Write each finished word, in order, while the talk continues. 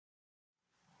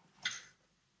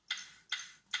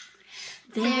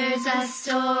There's a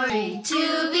story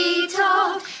to be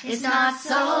told. It's not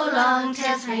so long,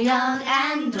 tales for young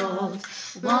and old.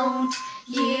 Won't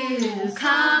you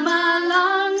come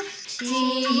along?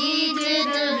 Diddly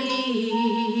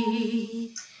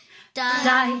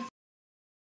die.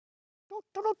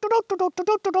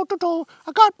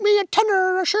 I got me a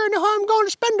tenner, I sure know how I'm going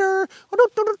to spend her.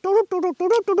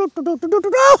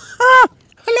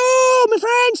 Hello, my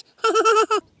friends.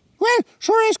 Well,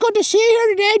 sure is good to see you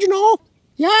here today, you know.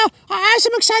 Yeah, I have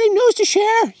some exciting news to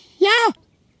share. Yeah.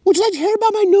 Would you like to hear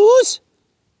about my news?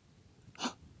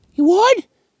 You would?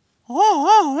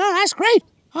 Oh, that's great.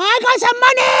 I got some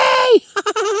money!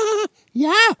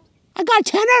 Yeah, I got a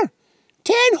tenner.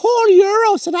 10 whole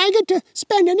euros that I get to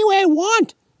spend any way I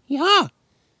want. Yeah.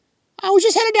 I was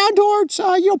just headed down towards,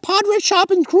 Padre's shop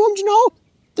in Croom, you know?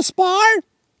 The Spar.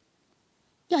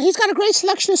 Yeah, he's got a great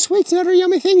selection of sweets and other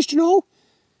yummy things, you know?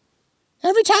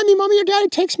 Every time my mommy or daddy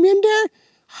takes me in there,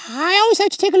 I always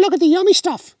like to take a look at the yummy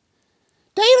stuff.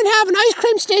 They even have an ice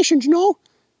cream station, you know?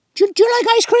 Do you like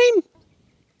ice cream?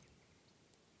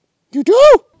 You do?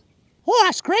 Oh,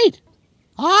 that's great.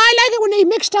 I like it when they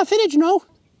mix stuff in it, you know?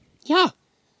 Yeah.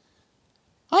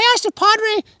 I asked the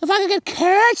Padre if I could get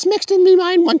carrots mixed in me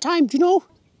mine one time, do you know?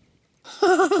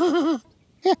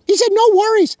 Yeah, he said no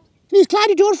worries, and he's glad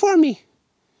to do it for me.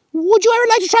 Would you ever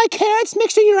like to try carrots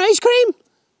mixed in your ice cream?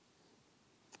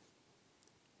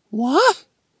 What?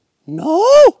 No?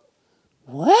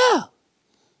 Well.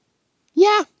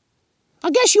 Yeah,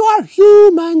 I guess you are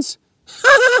humans.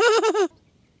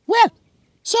 Well,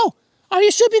 so, are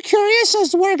you super curious as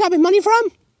to where I got my money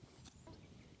from?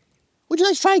 Would you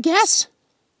like to try a guess?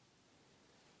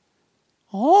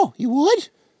 Oh, you would?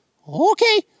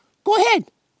 Okay, go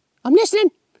ahead. I'm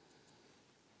listening.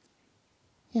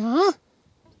 Yeah?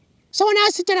 Someone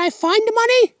asked, did I find the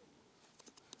money?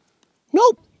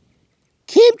 Nope.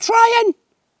 Keep trying.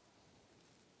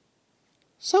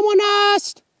 Someone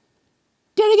asked,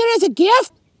 did I get it as a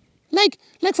gift? Like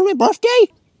for my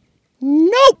birthday?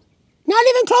 Nope. Not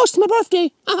even close to my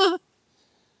birthday.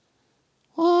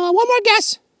 One more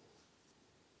guess.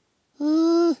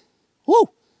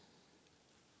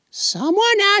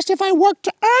 Someone asked if I worked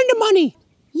to earn the money.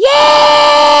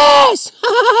 Yes!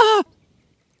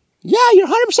 Yeah, you're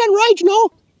 100% right, you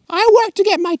know. I worked to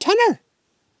get my tenner.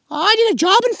 I did a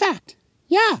job, in fact.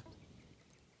 Yeah.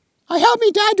 I helped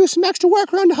me dad do some extra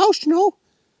work around the house, you know.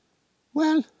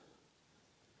 Well,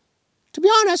 to be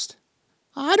honest,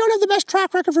 I don't have the best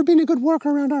track record for being a good worker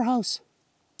around our house.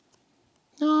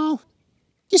 No.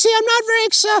 You see, I'm not very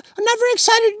excited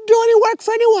to do any work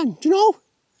for anyone, do you know?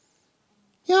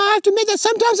 Yeah, I have to admit that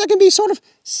sometimes I can be sort of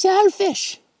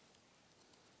selfish.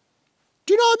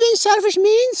 Do you know what being selfish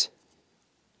means?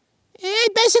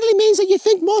 It basically means that you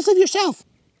think most of yourself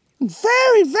and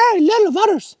very, very little of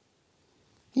others.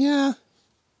 Yeah.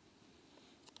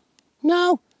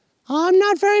 No, I'm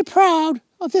not very proud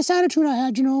of this attitude I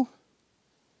had, you know.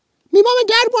 Me mom and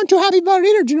dad weren't too happy about it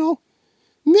either, you know.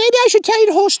 Maybe I should tell you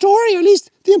the whole story, or at least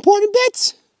the important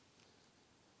bits.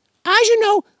 As you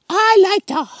know, I like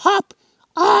to hop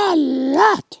a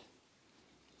lot.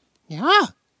 Yeah.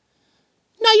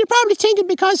 Now, you're probably thinking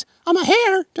because I'm a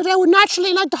hare that I would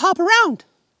naturally like to hop around.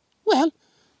 Well,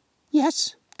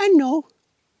 yes and no.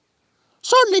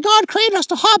 Certainly God created us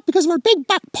to hop because of our big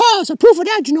back paws are proof of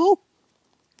that, you know.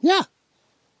 Yeah.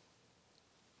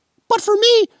 But for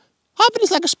me, hopping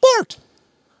is like a sport.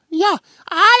 Yeah,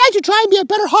 I like to try and be a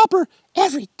better hopper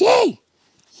every day.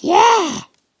 Yeah.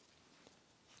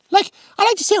 Like, I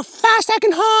like to see how fast I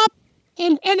can hop,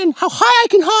 and how high I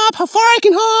can hop, how far I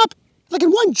can hop, like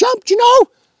in one jump, you know?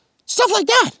 Stuff like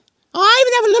that. I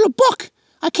even have a little book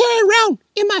I carry around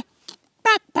in my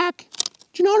backpack.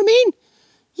 Do you know what I mean?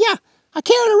 Yeah, I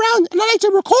carry it around, and I like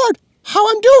to record how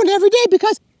I'm doing every day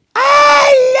because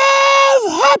I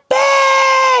love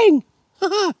hopping!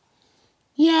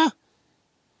 Yeah.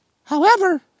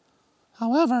 However,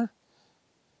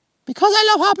 because I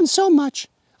love hopping so much,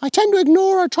 I tend to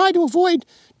ignore or try to avoid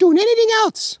doing anything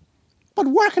else but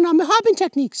working on my hopping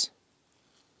techniques.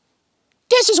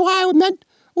 This is why what I meant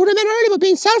earlier about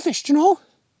being selfish, you know?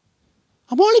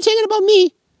 I'm only thinking about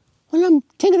me when I'm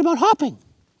thinking about hopping.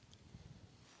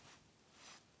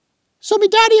 So my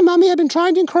daddy and mommy have been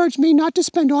trying to encourage me not to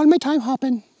spend all my time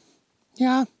hopping.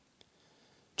 Yeah.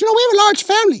 Do you know, we have a large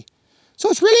family. So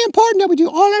it's really important that we do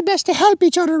all our best to help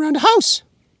each other around the house.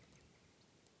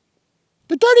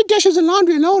 The dirty dishes and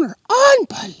laundry alone are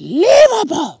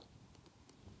unbelievable.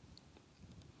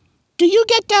 Do you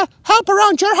get to help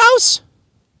around your house?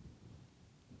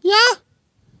 Yeah?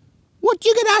 What do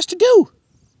you get asked to do?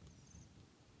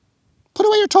 Put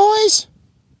away your toys?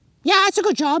 Yeah, that's a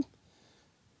good job.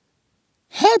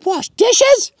 Help wash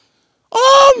dishes?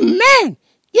 Oh, man!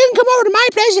 You can come over to my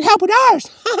place and help with ours.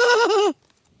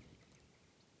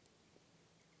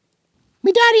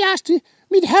 My daddy asked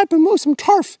me to help him move some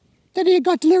turf that he had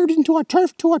got delivered into our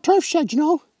turf shed, you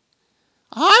know.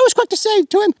 I was quick to say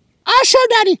to him, sure,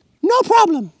 Daddy, no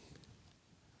problem.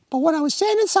 But what I was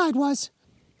saying inside was,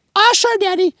 sure,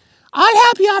 Daddy, I'll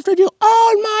help you after I do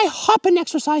all my hopping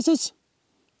exercises.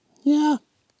 Yeah.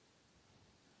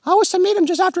 I was to meet him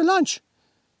just after lunch,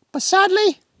 but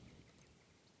sadly,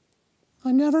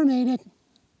 I never made it.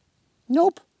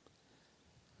 Nope.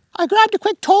 I grabbed a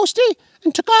quick toastie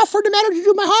and took off for the meadow to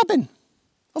do my hopping.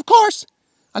 Of course,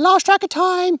 I lost track of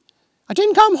time. I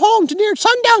didn't come home till near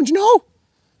sundown, you know.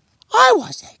 I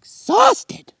was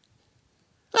exhausted.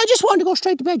 I just wanted to go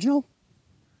straight to bed, you know.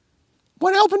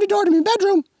 When I opened the door to my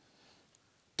bedroom,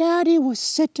 Daddy was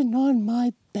sitting on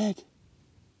my bed.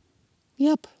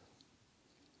 Yep.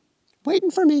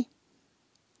 Waiting for me.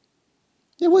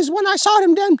 It was when I saw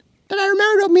him then that I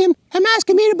remembered him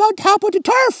asking me about help with the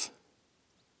turf.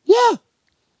 Yeah.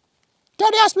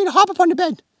 Daddy asked me to hop up on the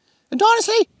bed. And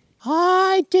honestly,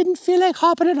 I didn't feel like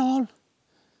hopping at all.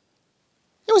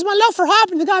 It was my love for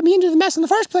hopping that got me into the mess in the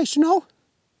first place, you know.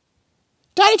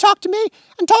 Daddy talked to me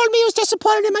and told me he was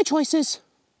disappointed in my choices.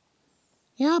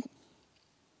 Yep.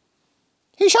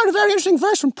 He shared a very interesting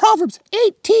verse from Proverbs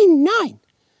 18:9.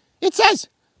 It says,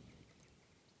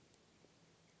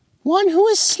 "One who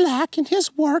is slack in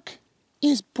his work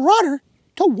is brother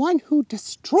to one who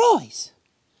destroys."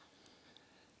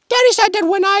 Daddy said that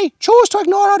when I choose to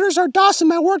ignore others or doss in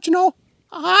my work, you know,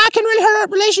 I can really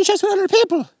hurt relationships with other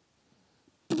people.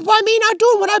 By me not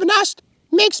doing what I've been asked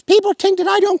makes people think that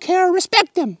I don't care or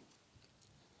respect them.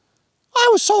 I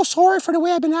was so sorry for the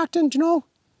way I've been acting, you know.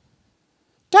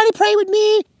 Daddy prayed with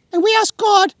me, and we asked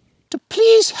God to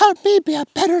please help me be a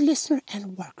better listener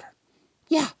and worker.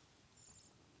 Yeah.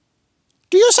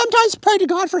 Do you sometimes pray to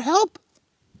God for help?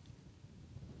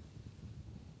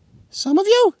 Some of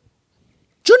you?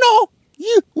 Do you know,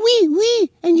 we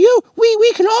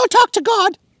can all talk to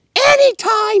God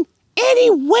anytime,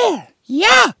 anywhere.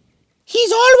 Yeah,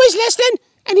 He's always listening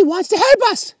and He wants to help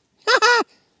us.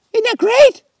 Isn't that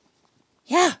great?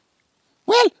 Yeah.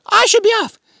 Well, I should be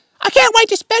off. I can't wait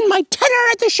to spend my tenner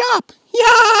at the shop.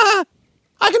 Yeah.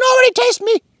 I can already taste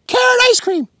me carrot ice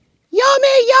cream.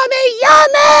 Yummy, yummy,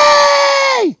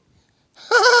 yummy!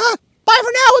 Bye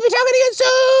for now. We'll be talking again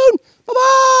soon.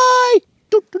 Bye-bye.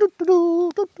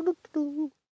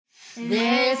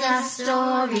 There's a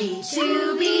story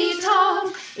to be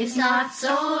told. It's not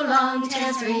so long,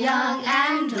 tales for young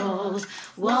and old.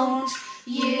 Won't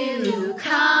you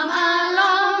come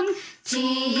along?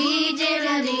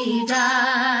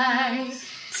 Tee-diddly-die,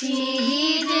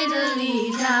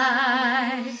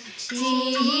 tee-diddly-die,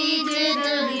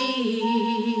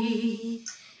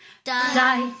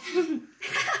 tee-diddly-die.